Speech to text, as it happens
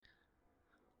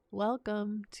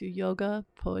Welcome to Yoga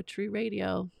Poetry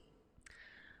Radio.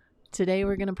 Today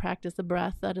we're going to practice a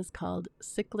breath that is called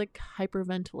cyclic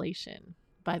hyperventilation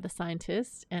by the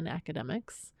scientists and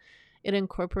academics. It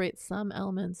incorporates some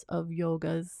elements of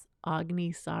yoga's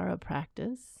Agni Sara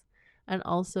practice and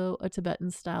also a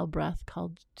Tibetan style breath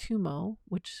called Tumo,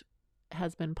 which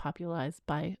has been popularized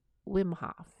by Wim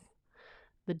Hof,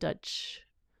 the Dutch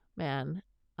man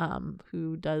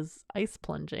who does ice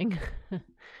plunging,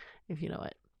 if you know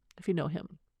it. If you know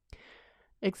him.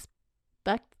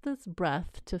 Expect this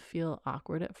breath to feel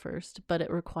awkward at first, but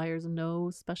it requires no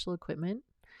special equipment.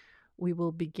 We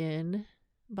will begin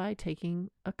by taking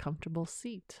a comfortable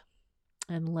seat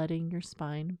and letting your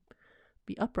spine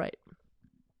be upright.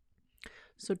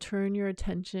 So turn your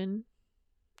attention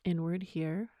inward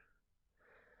here.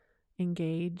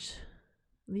 Engage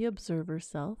the observer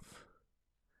self.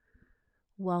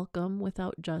 Welcome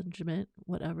without judgment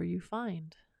whatever you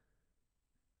find.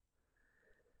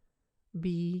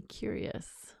 Be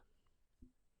curious.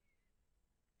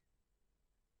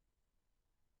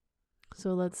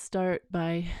 So let's start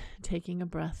by taking a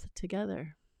breath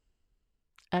together.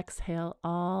 Exhale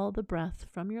all the breath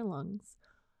from your lungs.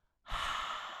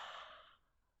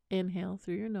 Inhale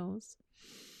through your nose.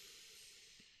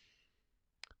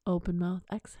 Open mouth,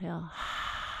 exhale.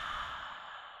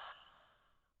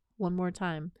 One more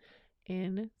time.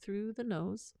 In through the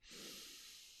nose.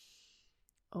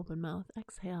 Open mouth,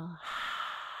 exhale.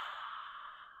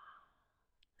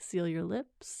 Seal your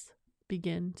lips.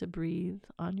 Begin to breathe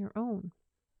on your own.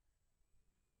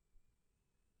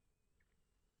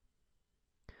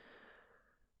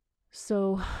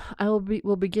 So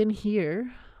we'll begin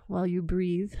here while you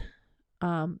breathe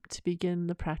to begin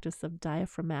the practice of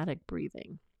diaphragmatic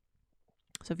breathing.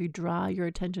 So if you draw your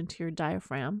attention to your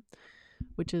diaphragm,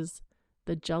 which is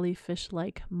the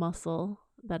jellyfish-like muscle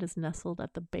that is nestled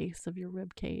at the base of your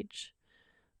rib cage,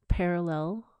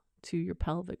 parallel to your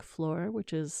pelvic floor,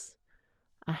 which is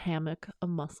a hammock of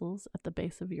muscles at the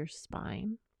base of your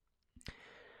spine.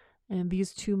 And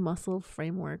these two muscle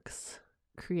frameworks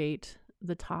create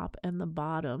the top and the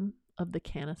bottom of the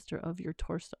canister of your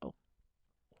torso,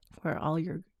 where all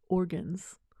your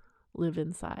organs live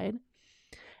inside.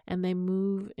 And they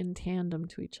move in tandem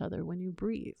to each other when you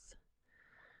breathe.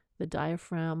 The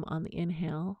diaphragm on the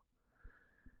inhale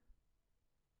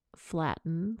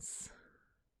flattens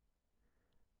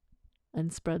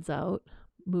and spreads out,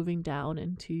 moving down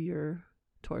into your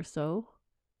torso,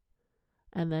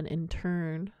 and then in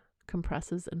turn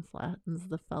compresses and flattens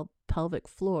the pelvic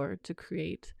floor to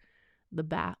create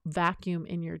the vacuum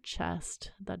in your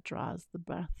chest that draws the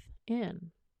breath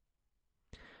in.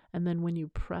 And then when you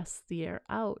press the air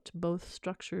out, both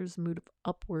structures move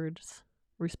upwards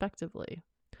respectively.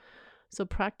 So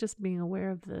practice being aware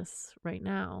of this right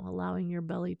now, allowing your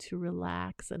belly to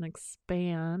relax and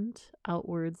expand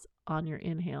outwards on your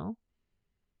inhale.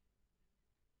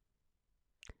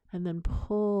 And then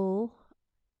pull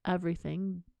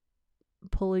everything,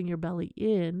 pulling your belly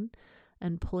in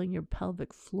and pulling your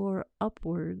pelvic floor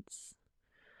upwards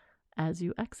as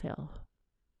you exhale.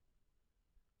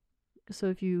 So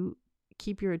if you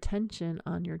keep your attention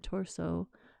on your torso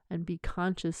and be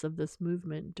conscious of this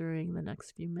movement during the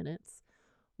next few minutes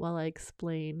while I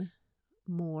explain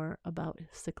more about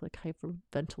cyclic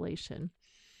hyperventilation.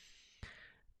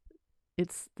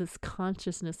 It's this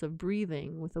consciousness of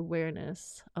breathing with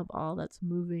awareness of all that's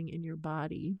moving in your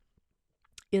body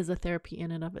is a therapy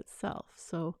in and of itself.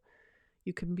 So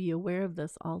you can be aware of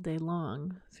this all day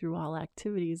long through all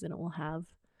activities, and it will have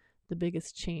the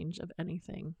biggest change of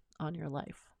anything on your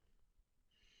life.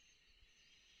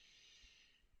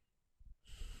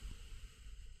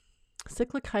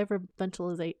 Cyclic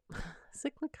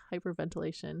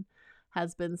hyperventilation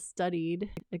has been studied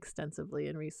extensively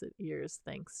in recent years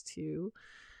thanks to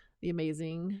the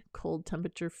amazing cold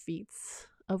temperature feats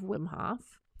of Wim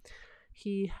Hof.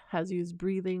 He has used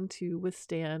breathing to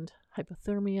withstand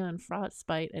hypothermia and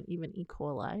frostbite and even E.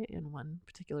 coli in one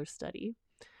particular study.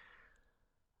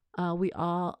 We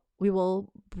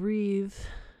will breathe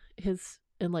his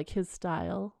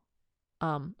style,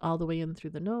 all the way in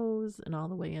through the nose and all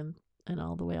the way in and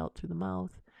all the way out through the mouth.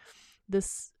 The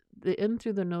in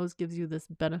through the nose gives you this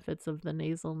benefits of the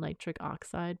nasal nitric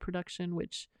oxide production,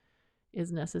 which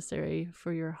is necessary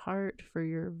for your heart, for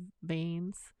your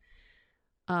veins.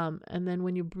 And then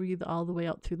when you breathe all the way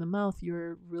out through the mouth,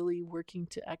 you're really working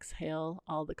to exhale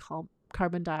all the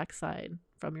carbon dioxide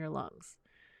from your lungs.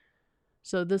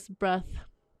 So this breath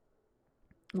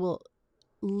will,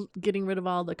 getting rid of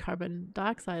all the carbon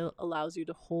dioxide allows you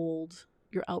to hold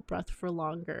your out breath for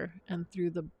longer. And through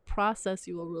the process,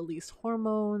 you will release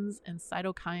hormones and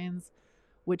cytokines,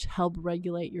 which help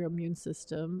regulate your immune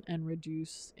system and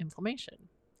reduce inflammation.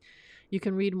 You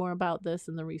can read more about this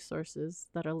in the resources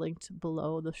that are linked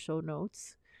below the show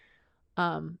notes.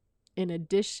 In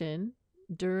addition,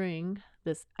 during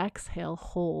this exhale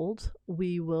hold,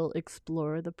 we will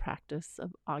explore the practice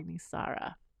of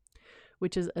Agnisara,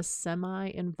 which is a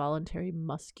semi-involuntary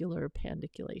muscular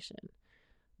pandiculation.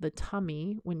 The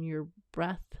tummy, when your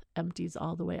breath empties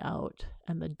all the way out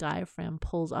and the diaphragm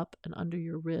pulls up and under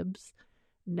your ribs,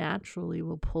 naturally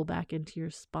will pull back into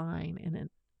your spine in an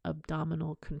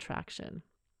abdominal contraction.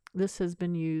 This has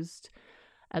been used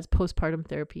as postpartum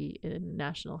therapy in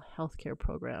national healthcare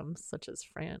programs such as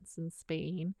France and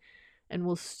Spain, and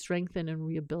will strengthen and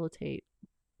rehabilitate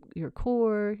your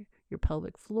core, your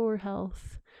pelvic floor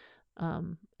health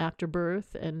after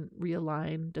birth, and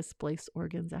realign displaced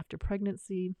organs after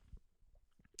pregnancy.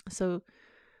 So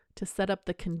to set up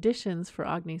the conditions for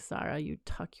Agnisara, you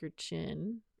tuck your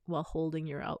chin while holding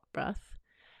your out breath,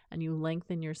 and you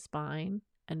lengthen your spine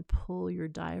and pull your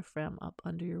diaphragm up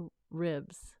under your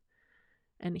ribs.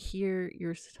 And here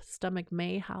your stomach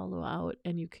may hollow out,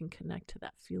 and you can connect to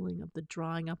that feeling of the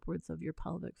drawing upwards of your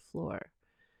pelvic floor.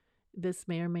 This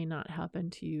may or may not happen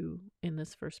to you in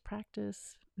this first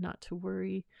practice. Not to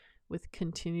worry, with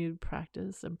continued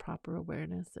practice and proper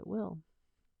awareness, it will.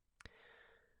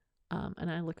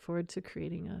 And I look forward to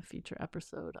creating a future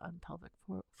episode on pelvic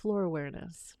floor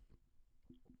awareness.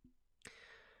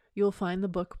 You'll find the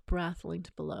book Breath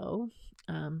linked below.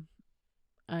 I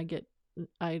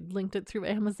linked it through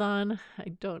Amazon.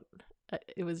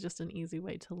 It was just an easy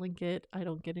way to link it. I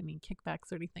don't get any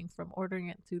kickbacks or anything from ordering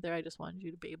it through there. I just wanted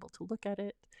you to be able to look at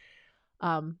it.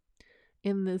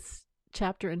 In this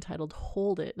chapter entitled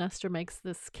Hold It, Nestor makes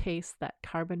this case that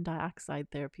carbon dioxide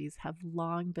therapies have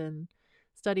long been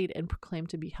studied and proclaimed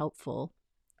to be helpful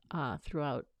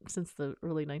since the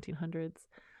early 1900s.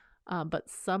 But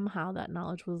somehow that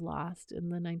knowledge was lost in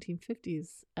the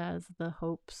 1950s as the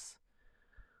hopes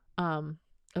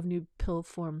of new pill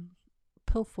form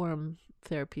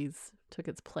therapies took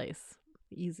its place.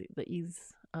 The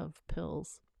ease of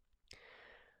pills.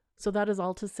 So that is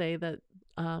all to say that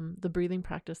the breathing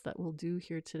practice that we'll do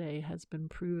here today has been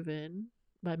proven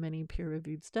by many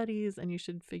peer-reviewed studies, and you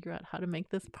should figure out how to make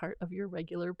this part of your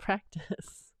regular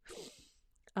practice.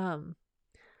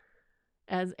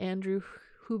 As Andrew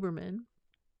Huberman,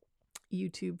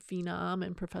 YouTube phenom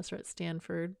and professor at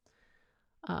Stanford,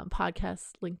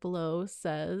 podcast link below,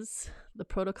 says the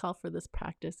protocol for this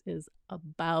practice is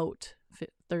about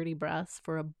 30 breaths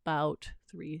for about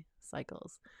 3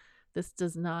 cycles. This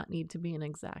does not need to be an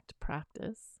exact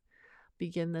practice.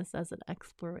 Begin this as an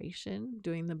exploration,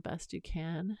 doing the best you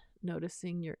can,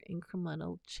 noticing your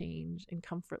incremental change in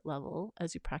comfort level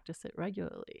as you practice it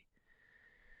regularly.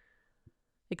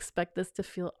 Expect this to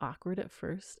feel awkward at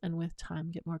first, and with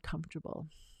time get more comfortable.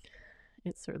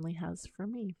 It certainly has for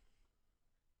me.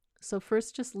 So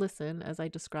first, just listen as I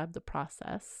describe the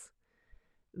process.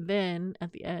 Then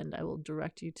at the end, I will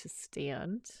direct you to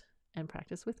stand and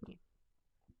practice with me.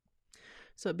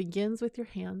 So it begins with your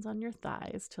hands on your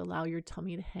thighs to allow your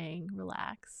tummy to hang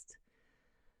relaxed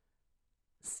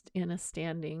in a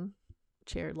standing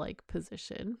chair-like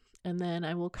position. And then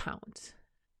I will count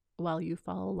while you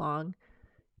follow along,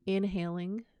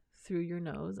 inhaling through your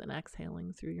nose and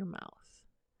exhaling through your mouth.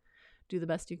 Do the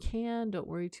best you can. Don't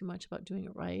worry too much about doing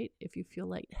it right. If you feel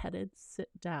lightheaded, sit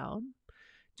down.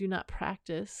 Do not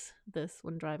practice this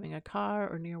when driving a car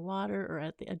or near water or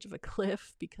at the edge of a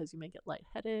cliff because you may get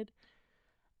lightheaded.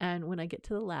 And when I get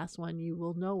to the last one, you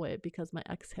will know it because my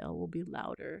exhale will be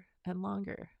louder and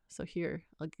longer. So here,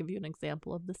 I'll give you an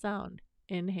example of the sound.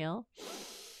 Inhale,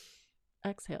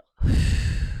 exhale.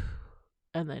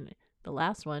 And then the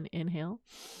last one, inhale.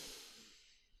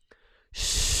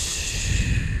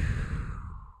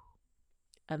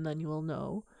 And then you will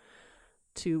know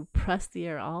to press the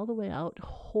air all the way out,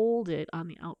 hold it on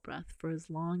the out breath for as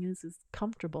long as is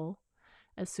comfortable.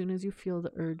 As soon as you feel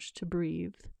the urge to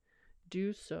breathe,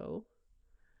 do so,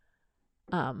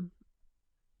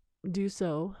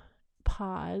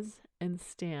 pause and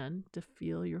stand to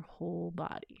feel your whole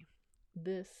body.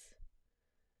 This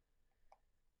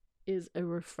is a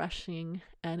refreshing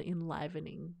and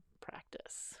enlivening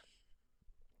practice.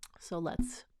 So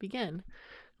let's begin.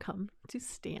 Come to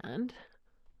stand.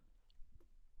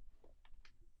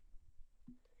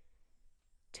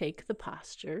 Take the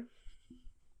posture.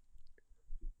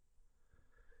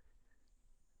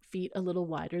 Feet a little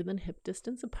wider than hip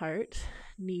distance apart,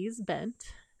 knees bent,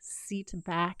 seat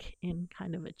back in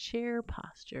kind of a chair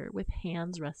posture with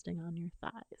hands resting on your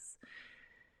thighs.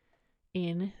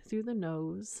 In through the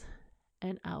nose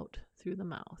and out through the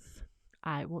mouth.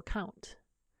 I will count.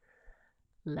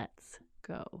 Let's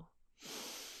go.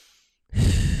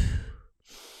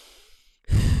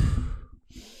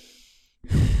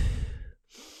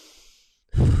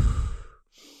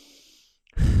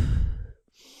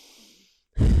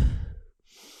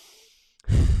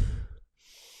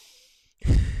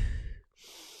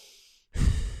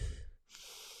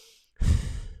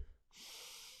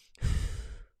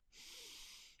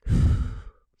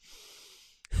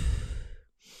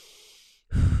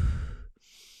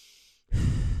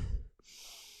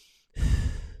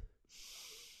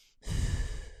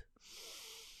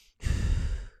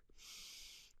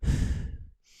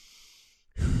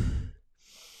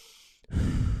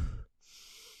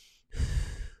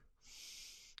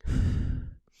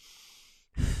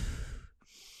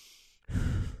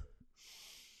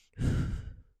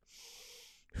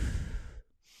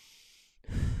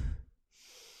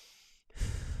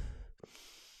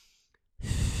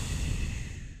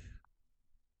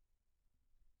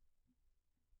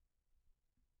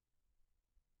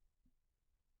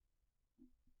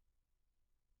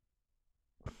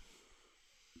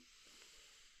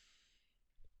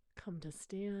 Come to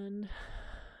stand.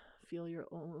 Feel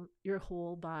your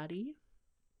whole body.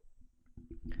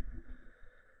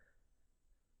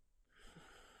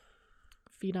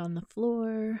 Feet on the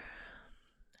floor.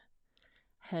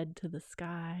 Head to the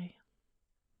sky.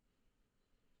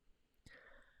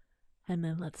 And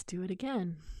then let's do it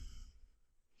again.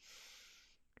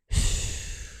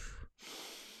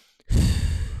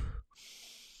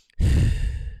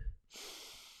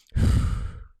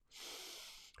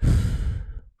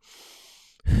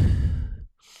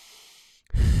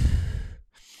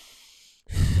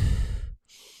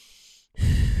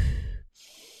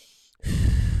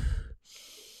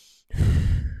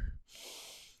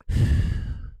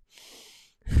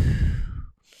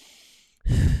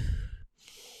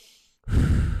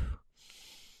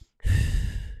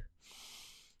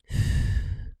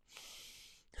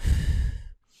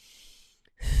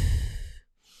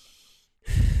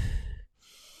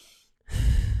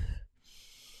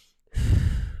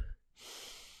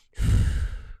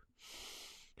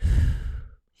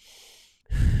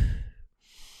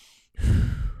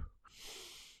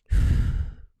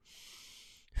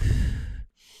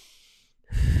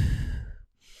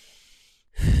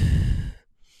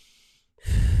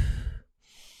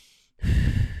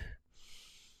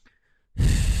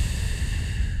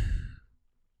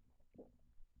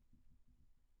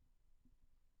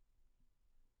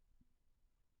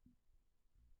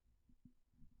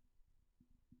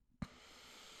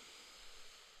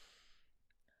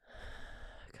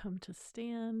 Come to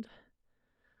stand.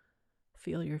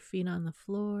 Feel your feet on the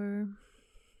floor.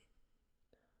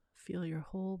 Feel your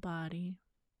whole body.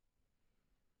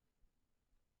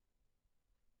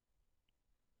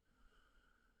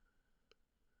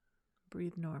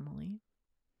 Breathe normally.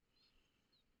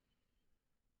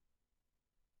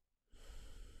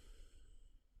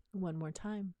 One more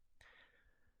time.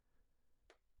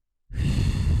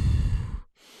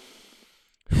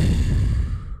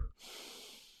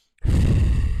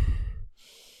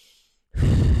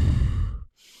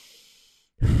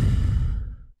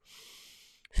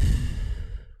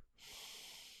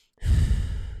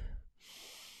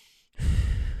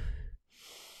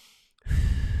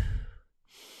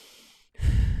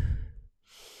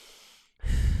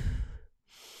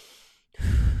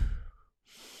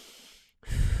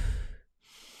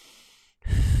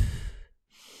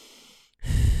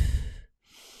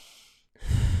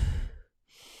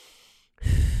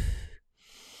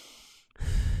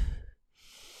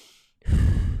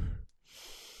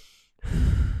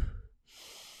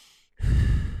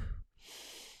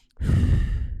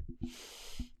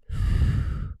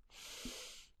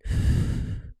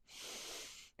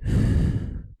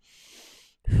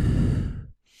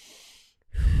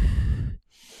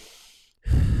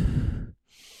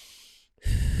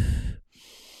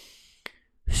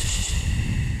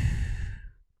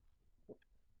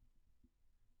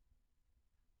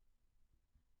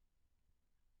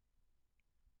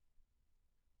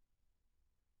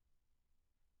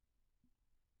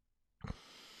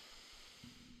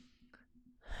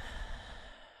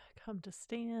 Come to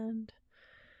stand.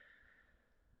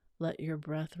 Let your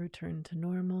breath return to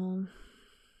normal.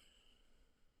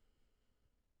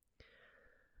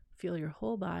 Feel your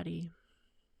whole body.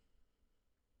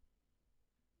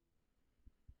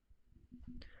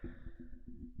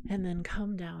 And then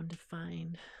come down to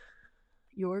find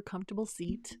your comfortable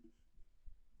seat.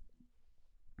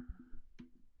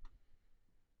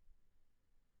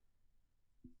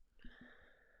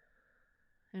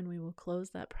 And we will close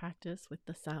that practice with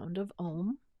the sound of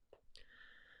Om.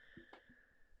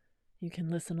 You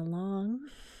can listen along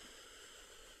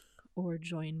or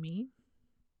join me.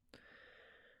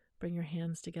 Bring your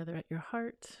hands together at your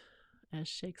heart, as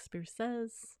Shakespeare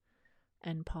says,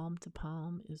 and palm to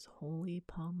palm is holy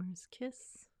Palmer's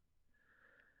kiss.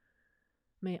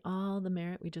 May all the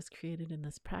merit we just created in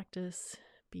this practice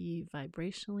be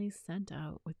vibrationally sent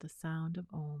out with the sound of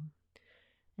Om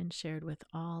and shared with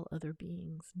all other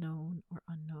beings, known or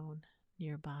unknown,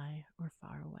 nearby or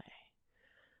far away.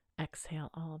 Exhale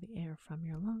all the air from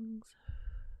your lungs.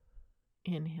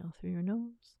 Inhale through your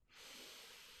nose.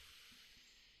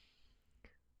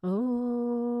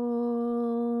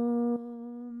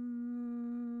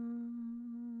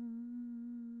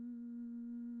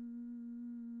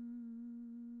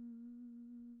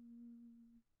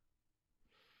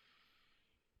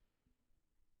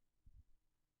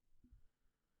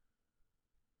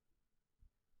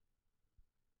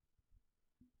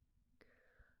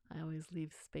 I always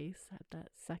leave space at that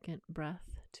second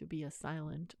breath to be a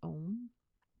silent Om.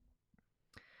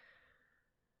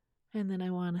 And then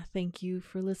I want to thank you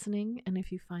for listening. And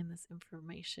if you find this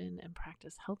information and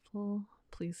practice helpful,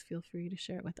 please feel free to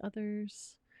share it with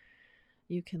others.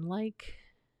 You can like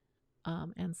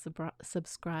and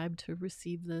subscribe to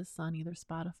receive this on either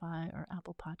Spotify or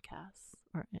Apple Podcasts,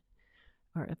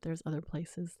 or if there's other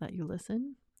places that you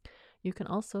listen. You can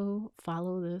also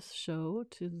follow this show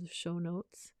to the show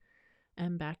notes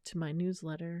and back to my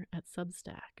newsletter at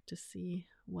Substack to see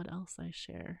what else I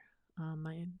share.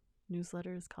 My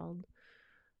newsletter is called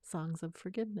Songs of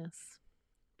Forgiveness.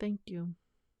 Thank you,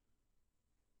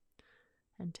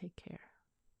 and take care.